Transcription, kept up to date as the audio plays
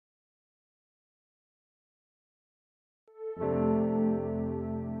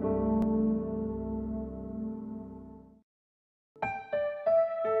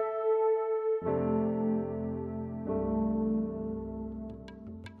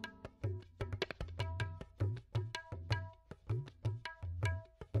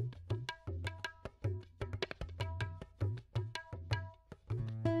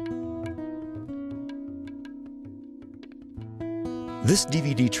This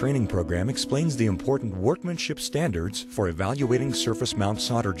DVD training program explains the important workmanship standards for evaluating surface mount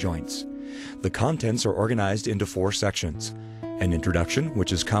solder joints. The contents are organized into 4 sections: an introduction,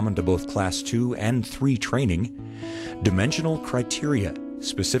 which is common to both Class 2 and 3 training, dimensional criteria,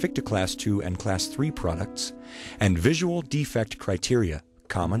 specific to Class 2 and Class 3 products, and visual defect criteria,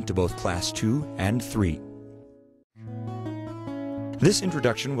 common to both Class 2 and 3. This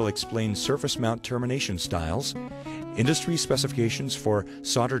introduction will explain surface mount termination styles, industry specifications for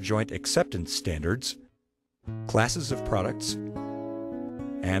solder joint acceptance standards, classes of products,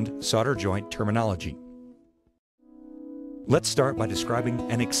 and solder joint terminology. Let's start by describing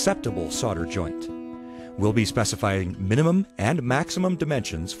an acceptable solder joint. We'll be specifying minimum and maximum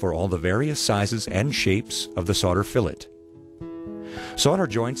dimensions for all the various sizes and shapes of the solder fillet. Solder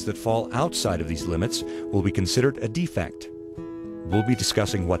joints that fall outside of these limits will be considered a defect. We'll be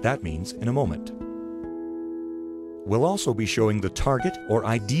discussing what that means in a moment. We'll also be showing the target or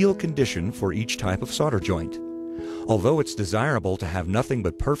ideal condition for each type of solder joint. Although it's desirable to have nothing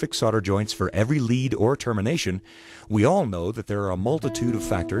but perfect solder joints for every lead or termination, we all know that there are a multitude of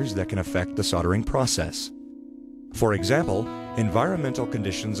factors that can affect the soldering process. For example, environmental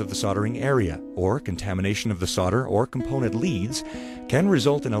conditions of the soldering area or contamination of the solder or component leads can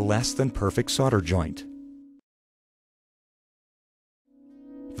result in a less than perfect solder joint.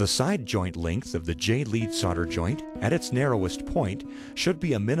 The side joint length of the J-lead solder joint at its narrowest point should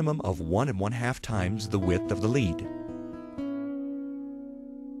be a minimum of 1 1/2 times the width of the lead.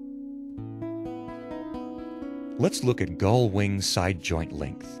 Let's look at gull wing side joint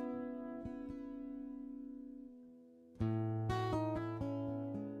length.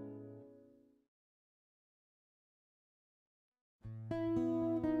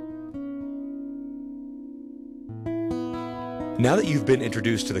 Now that you've been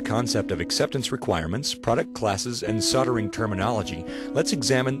introduced to the concept of acceptance requirements, product classes, and soldering terminology, let's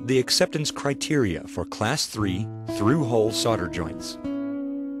examine the acceptance criteria for Class 3 through-hole solder joints.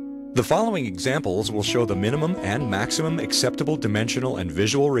 The following examples will show the minimum and maximum acceptable dimensional and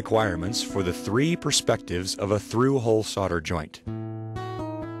visual requirements for the 3 perspectives of a through-hole solder joint: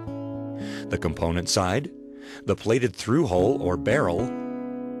 the component side, the plated through-hole or barrel,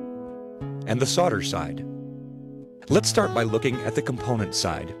 and the solder side. Let's start by looking at the component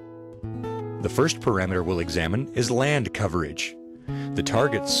side. The first parameter we'll examine is land coverage. The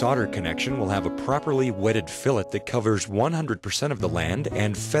target solder connection will have a properly wetted fillet that covers 100% of the land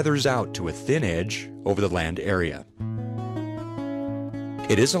and feathers out to a thin edge over the land area.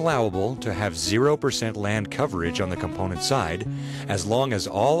 It is allowable to have 0% land coverage on the component side as long as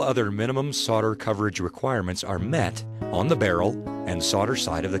all other minimum solder coverage requirements are met on the barrel and solder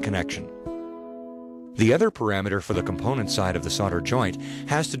side of the connection. The other parameter for the component side of the solder joint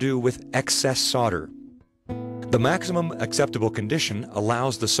has to do with excess solder. The maximum acceptable condition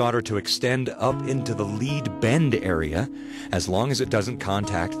allows the solder to extend up into the lead bend area as long as it doesn't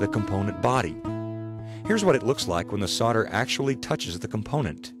contact the component body. Here's what it looks like when the solder actually touches the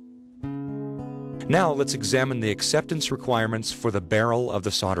component. Now let's examine the acceptance requirements for the barrel of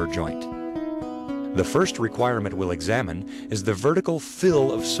the solder joint. The first requirement we'll examine is the vertical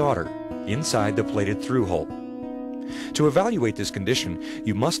fill of solder inside the plated through hole. To evaluate this condition,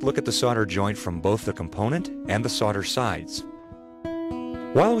 you must look at the solder joint from both the component and the solder sides.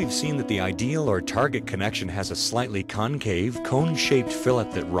 While we've seen that the ideal or target connection has a slightly concave, cone-shaped fillet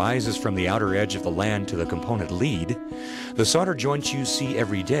that rises from the outer edge of the land to the component lead, the solder joints you see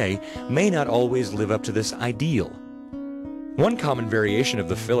every day may not always live up to this ideal. One common variation of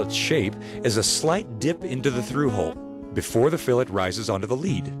the fillet's shape is a slight dip into the through hole before the fillet rises onto the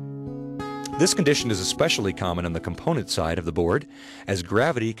lead. This condition is especially common on the component side of the board, as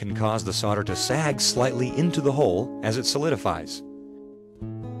gravity can cause the solder to sag slightly into the hole as it solidifies.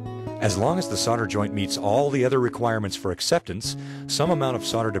 As long as the solder joint meets all the other requirements for acceptance, some amount of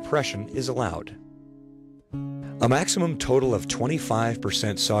solder depression is allowed. A maximum total of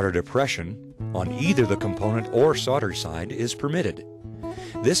 25% solder depression on either the component or solder side is permitted.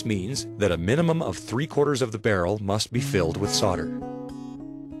 This means that a minimum of 3/4 of the barrel must be filled with solder.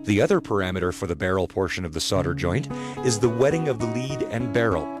 The other parameter for the barrel portion of the solder joint is the wetting of the lead and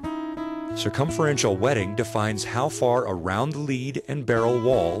barrel. Circumferential wetting defines how far around the lead and barrel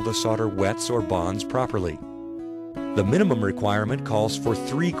wall the solder wets or bonds properly. The minimum requirement calls for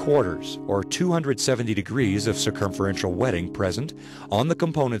 3/4 or 270 degrees of circumferential wetting present on the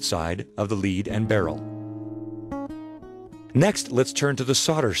component side of the lead and barrel. Next, let's turn to the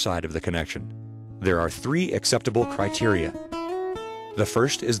solder side of the connection. There are 3 acceptable criteria. The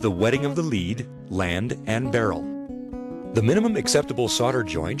first is the wetting of the lead, land, and barrel. The minimum acceptable solder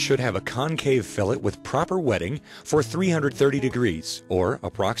joint should have a concave fillet with proper wetting for 330 degrees, or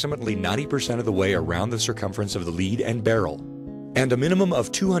approximately 90% of the way around the circumference of the lead and barrel, and a minimum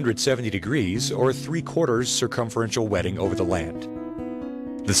of 270 degrees, or 3/4 circumferential wetting over the land.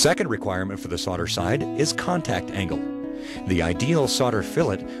 The second requirement for the solder side is contact angle. The ideal solder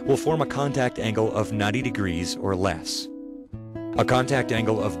fillet will form a contact angle of 90 degrees or less. A contact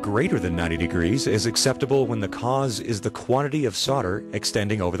angle of greater than 90 degrees is acceptable when the cause is the quantity of solder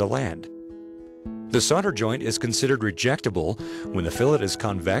extending over the land. The solder joint is considered rejectable when the fillet is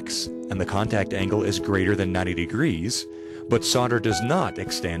convex and the contact angle is greater than 90 degrees, but solder does not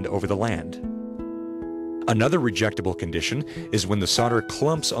extend over the land. Another rejectable condition is when the solder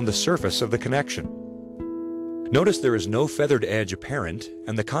clumps on the surface of the connection. Notice there is no feathered edge apparent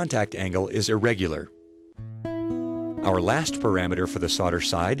and the contact angle is irregular. Our last parameter for the solder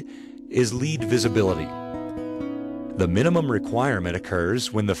side is lead visibility. The minimum requirement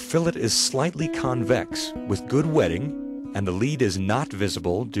occurs when the fillet is slightly convex with good wetting and the lead is not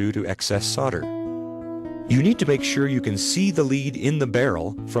visible due to excess solder. You need to make sure you can see the lead in the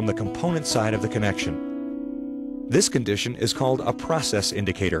barrel from the component side of the connection. This condition is called a process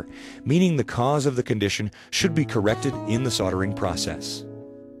indicator, meaning the cause of the condition should be corrected in the soldering process.